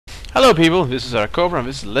Hello people, this is Cobra and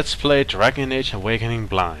this is Let's Play Dragon Age Awakening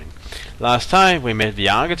Blind. Last time we met the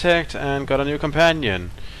architect and got a new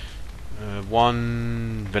companion.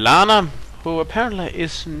 One Velana, who apparently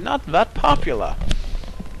is not that popular.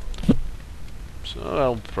 So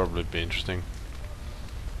that'll probably be interesting.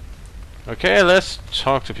 Okay, let's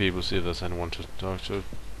talk to people, see if there's anyone to talk to.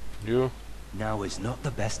 You? Now is not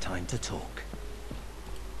the best time to talk.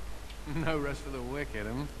 No rest for the wicked,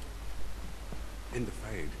 huh? In the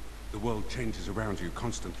Fade, the world changes around you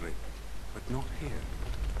constantly, but not here.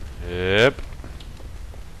 Yep.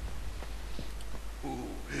 Ooh,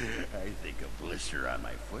 I think a blister on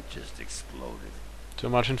my foot just exploded. Too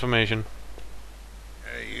much information.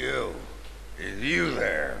 Hey, you. Is you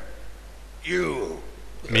there? You.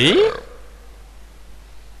 Me?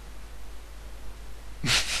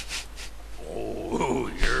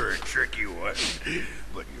 Oh, you're a tricky one,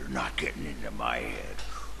 but you're not getting into my head.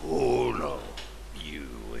 Oh, no. You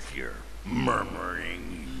with your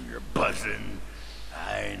murmuring, your buzzing.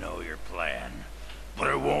 I know your plan, but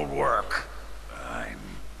it won't work. I'm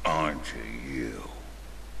onto you.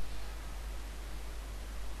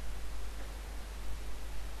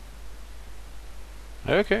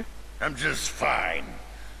 Okay. I'm just fine.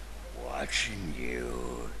 Watching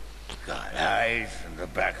you. Got eyes in the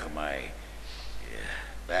back of my...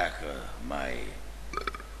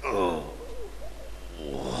 Oh.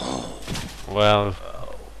 Whoa. Well,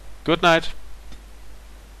 good night.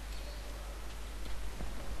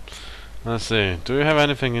 Let's see. Do you have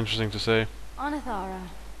anything interesting to say? Anathara.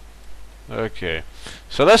 Okay.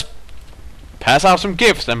 So let's pass out some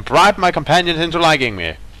gifts and bribe my companions into liking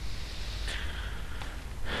me.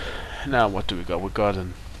 Now what do we got? We got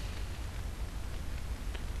an...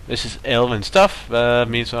 This is elven stuff.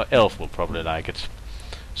 Means our elf will probably like it.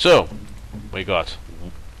 So we got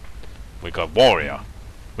warrior,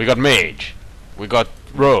 we got mage, we got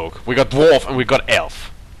rogue, we got dwarf, and we got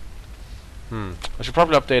elf. I should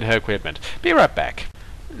probably update her equipment. Be right back.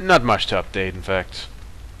 Not much to update, in fact.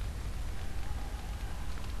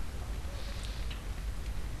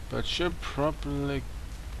 But should probably...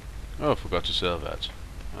 Oh, I forgot to sell that.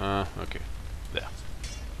 Okay. There.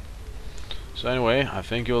 So anyway, I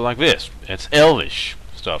think you'll like this. It's elvish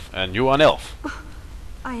stuff, and you are an elf.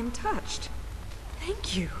 I am touched.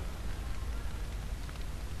 Thank you.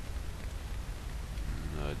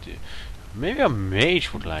 Oh dear. Maybe a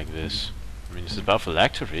mage would like this. I mean, it's about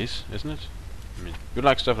phylacteries, isn't it? I mean, you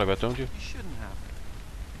like stuff like that, don't you? You shouldn't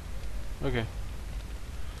have. Okay.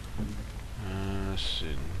 Let's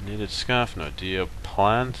see. Knitted scarf, no idea.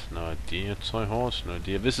 Plant, no idea. Toy horse, no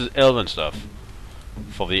idea. This is elven stuff.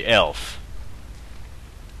 For the elf.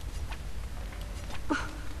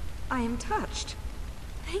 I am touched.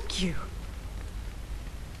 Thank you.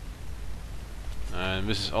 And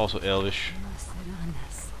this is also elvish.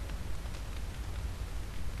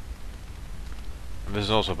 And this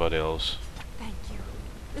is also about elves. Thank you.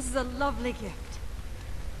 This is a lovely gift.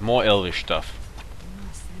 More elvish stuff.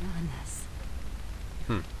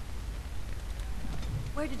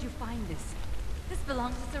 Where did you find this? This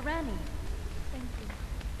belongs to Serani. Thank you.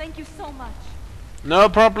 Thank you so much. No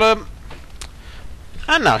problem.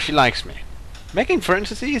 And now she likes me. Making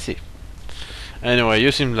friends is easy. Anyway,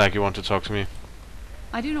 you seem like you want to talk to me.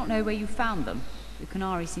 I do not know where you found them. The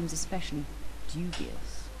Canary seems especially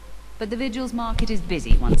dubious. But the Vigil's market is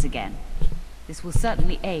busy once again. This will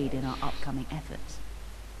certainly aid in our upcoming efforts.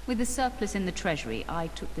 With the surplus in the treasury, I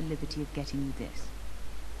took the liberty of getting you this.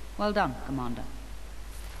 Well done, Commander.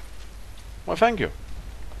 Well, thank you.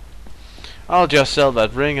 I'll just sell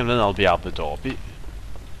that ring and then I'll be out the door.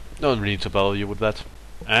 No need to bother you with that.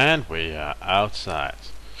 And we are outside.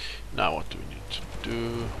 Now what do we need to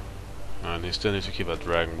do? And we still need to keep our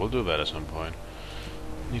dragon. We'll do that at some point.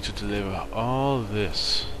 Need to deliver all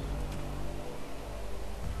this.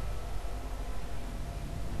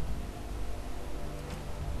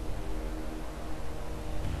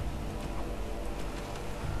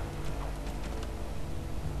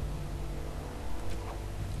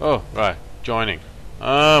 Oh, right. Joining.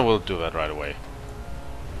 We'll do that right away.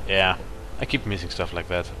 Yeah, I keep missing stuff like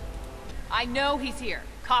that. I know he's here.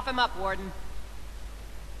 Cough him up, Warden.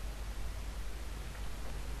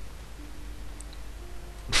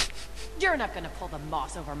 You're not gonna pull the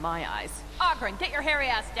moss over my eyes. Ogren, get your hairy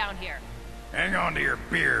ass down here. Hang on to your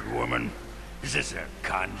beard, woman. Is this a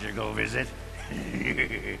conjugal visit?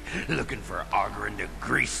 Looking for Ogren to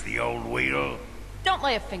grease the old wheel? Don't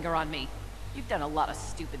lay a finger on me. You've done a lot of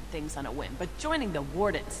stupid things on a whim, but joining the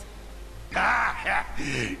Wardens...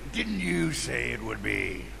 Didn't you say it would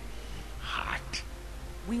be hot?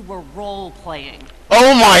 We were role-playing.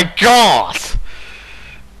 Oh my god!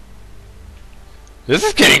 This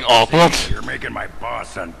is getting awkward. You're making my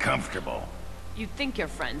boss uncomfortable. You'd think your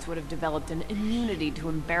friends would have developed an immunity to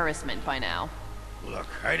embarrassment by now. Look,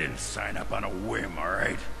 I didn't sign up on a whim,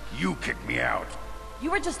 alright? You kicked me out. You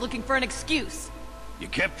were just looking for an excuse. You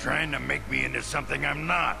kept trying to make me into something I'm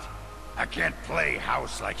not. I can't play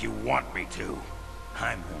house like you want me to.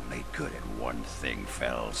 I'm only good at one thing,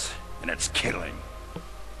 fells, and it's killing.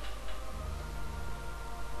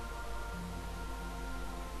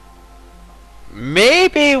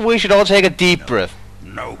 Maybe we should all take a deep breath.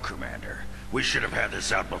 No, Commander. We should have had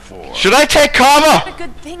this out before. Should I take cover? A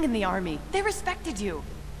good thing in the army. They respected you.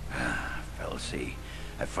 Fellas, see,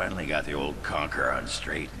 I finally got the old conquer on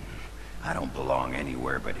straight. I don't belong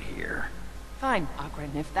anywhere but here. Fine,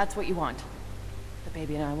 Ogren, if that's what you want. The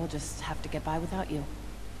baby and I will just have to get by without you.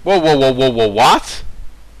 Whoa, whoa, whoa, whoa, whoa, what?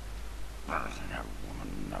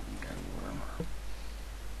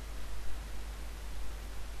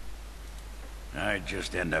 I'd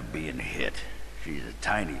just end up being hit. She's a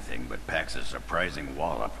tiny thing, but packs a surprising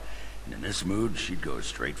wallop. And in this mood, she'd go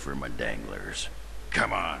straight for my danglers.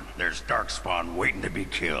 Come on, there's Darkspawn waiting to be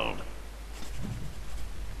killed.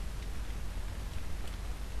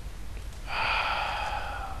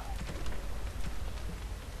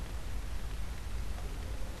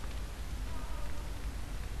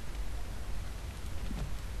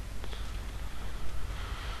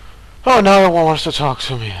 Oh, now everyone wants to talk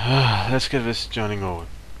to me. Let's get this joining over.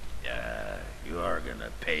 You are gonna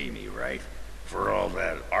pay me, right? For all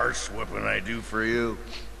that arse whipping I do for you?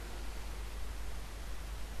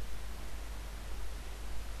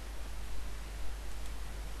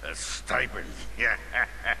 A stipend. Yeah,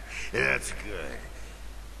 that's good.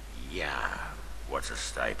 Yeah, what's a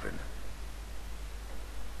stipend?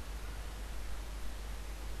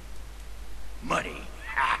 Money.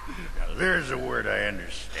 Now there's a word I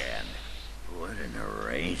understand. What an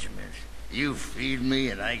arrangement. You feed me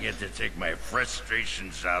and I get to take my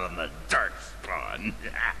frustrations out on the Darkspawn.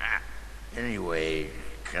 Anyway,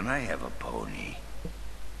 can I have a pony?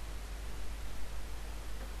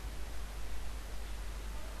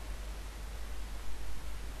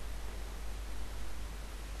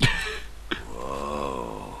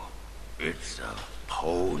 Whoa. It's a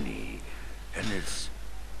pony. And it's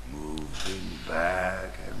moving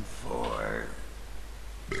back and forth.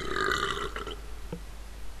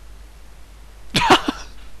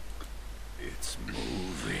 It's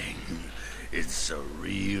moving. It's a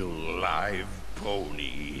real live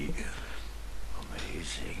pony.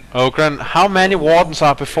 Amazing. Ogren, how many wardens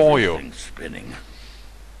are before you? Everything's spinning.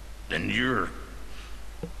 Then you're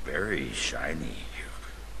very shiny.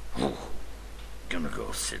 Gonna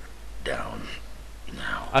go sit down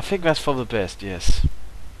now. I think that's for the best, yes.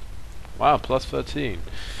 Wow, plus 13.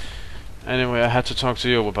 Anyway, I had to talk to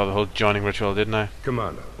you about the whole joining ritual, didn't I?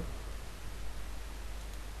 Commander.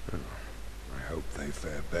 I hope they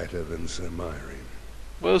fare better than Sir Myrian.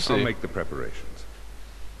 We'll see. I'll make the preparations.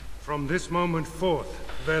 From this moment forth,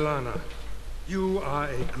 Velana, you are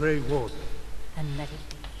a Grey Warden. And let it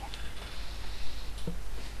be.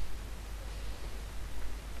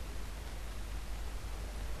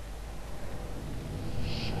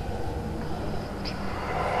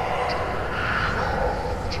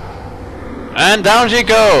 And down she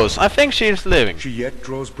goes. I think she's living. She yet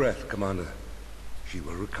draws breath, Commander. She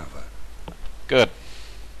will recover. Good.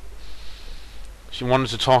 She wanted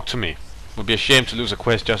to talk to me. Would be a shame to lose a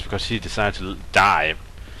quest just because she decided to die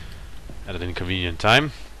at an inconvenient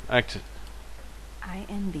time. I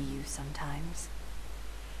envy you sometimes.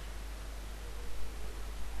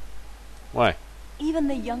 Why? Even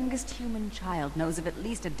the youngest human child knows of at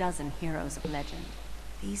least a dozen heroes of legend.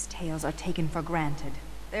 These tales are taken for granted.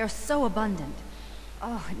 They are so abundant.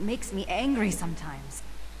 Oh, it makes me angry sometimes.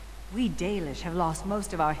 We Dalish have lost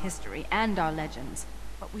most of our history and our legends.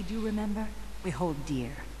 What we do remember, we hold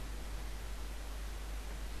dear.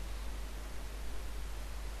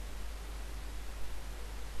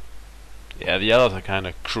 Yeah, the others are kind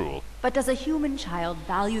of cruel. But does a human child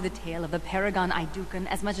value the tale of the Paragon Idukan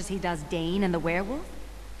as much as he does Dane and the werewolf?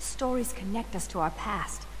 Stories connect us to our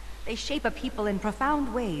past. They shape a people in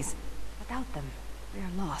profound ways. Without them, we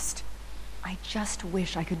are lost. I just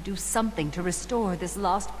wish I could do something to restore this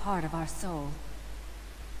lost part of our soul.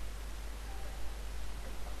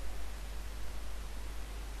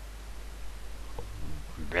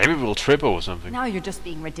 Maybe we'll trip over something. Now you're just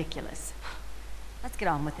being ridiculous. Let's get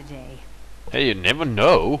on with the day. Hey, you never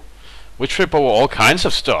know. We trip over all kinds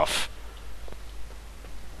of stuff.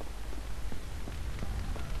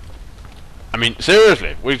 I mean,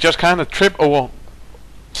 seriously, we just kind of trip over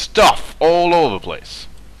stuff all over the place.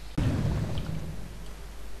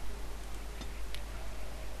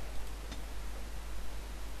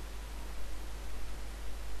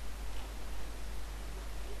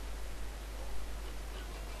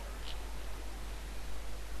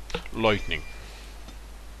 lightning.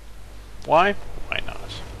 Why? Why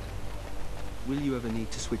not? Will you ever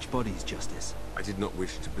need to switch bodies, Justice? I did not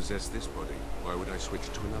wish to possess this body. Why would I switch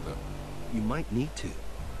to another? You might need to.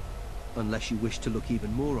 Unless you wish to look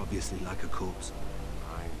even more obviously like a corpse.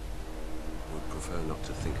 I would prefer not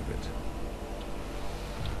to think of it.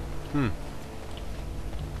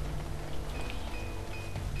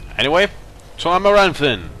 Anyway, so I'm around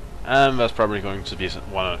Finn. And that's probably going to be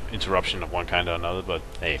one interruption of one kind or another, but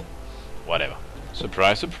hey, whatever.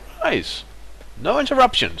 Surprise, surprise! No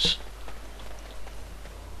interruptions!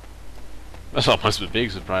 That's almost the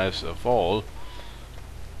big surprise of all.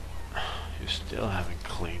 You still haven't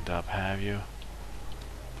cleaned up, have you?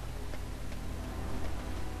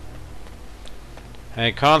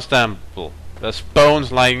 Hey, Constable, there's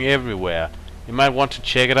bones lying everywhere. You might want to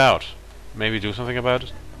check it out. Maybe do something about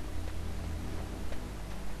it?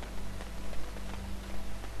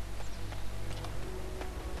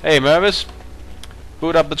 Hey, Mervis.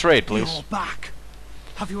 Boot up the trade, please. You're back.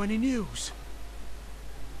 Have you any news?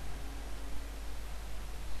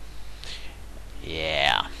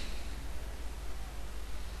 Yeah.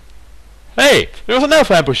 Hey, there was an elf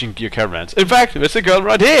ambushing your caravans. In fact, there's a girl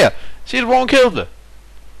right here. She's the one who killed her.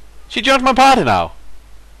 She joined my party now.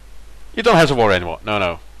 You don't have to worry anymore.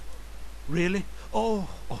 No. Really? Oh,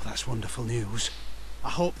 that's wonderful news. I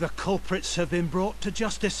hope the culprits have been brought to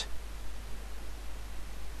justice.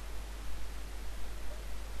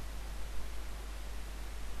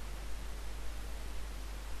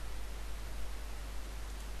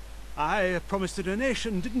 I promised a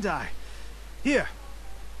donation, didn't I? Here,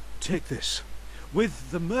 take this, with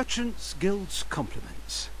the Merchants Guild's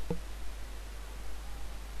compliments.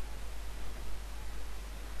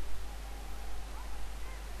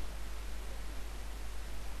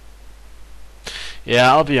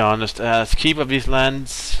 Yeah, I'll be honest. As keeper of these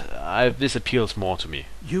lands, this appeals more to me.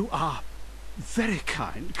 You are very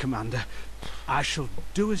kind, Commander. I shall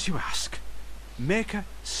do as you ask. Maker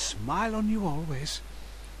smile on you always.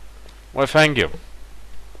 Well, thank you.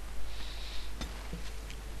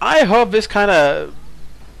 I hope this kind of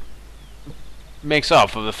makes up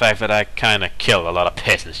for the fact that I kind of killed a lot of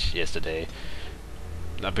peasants yesterday.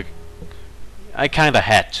 I kind of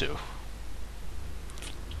had to.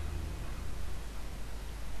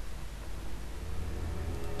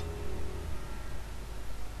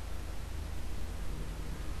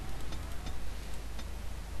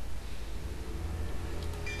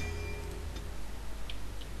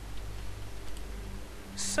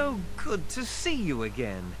 So good to see you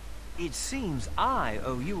again. It seems I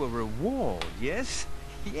owe you a reward, yes?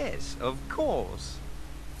 Yes, of course.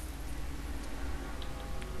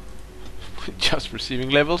 Just receiving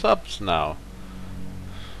levels ups now.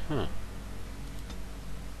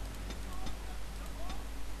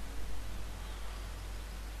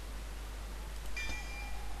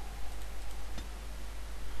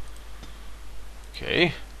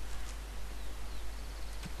 Okay.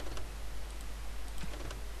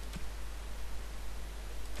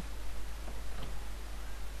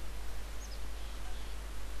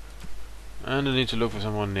 And I need to look for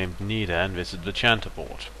someone named Nida and visit the chanter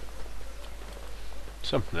board.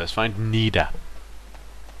 So, let's find Nida.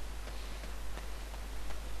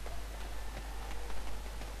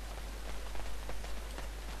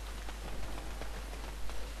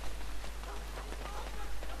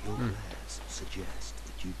 Your wares suggest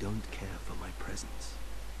that you don't care for my presence.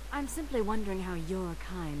 I'm simply wondering how your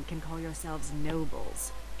kind can call yourselves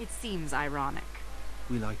nobles. It seems ironic.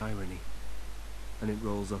 We like irony, and it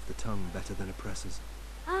rolls off the tongue better than oppressors.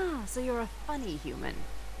 Ah, so you're a funny human.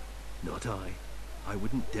 Not I. I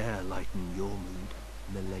wouldn't dare lighten your mood,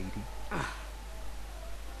 milady.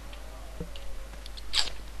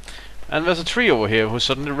 And there's a tree over here who's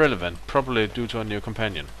suddenly relevant, probably due to a new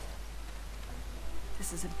companion.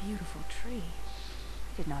 This is a beautiful tree.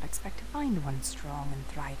 I did not expect to find one strong and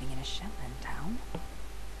thriving in a Shetland town.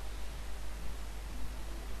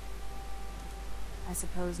 I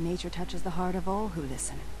suppose nature touches the heart of all who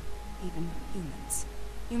listen, even humans.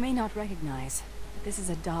 You may not recognize, but this is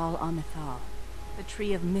a Dal Amithal, the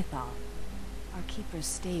tree of Mythal. Our keeper's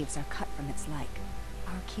staves are cut from its like.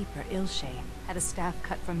 Our keeper, Ilshe, had a staff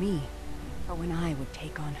cut for me, for when I would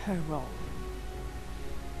take on her role.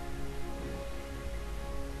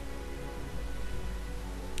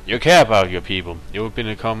 You care about your people. You will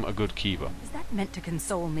become a good keeper. Is that meant to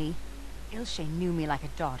console me? Ilshe knew me like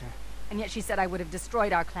a daughter, and yet she said I would have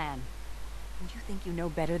destroyed our clan. And you think you know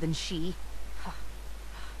better than she?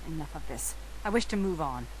 Enough of this. I wish to move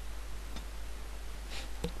on.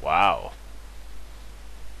 Wow.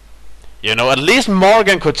 You know, at least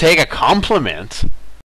Morrigan could take a compliment.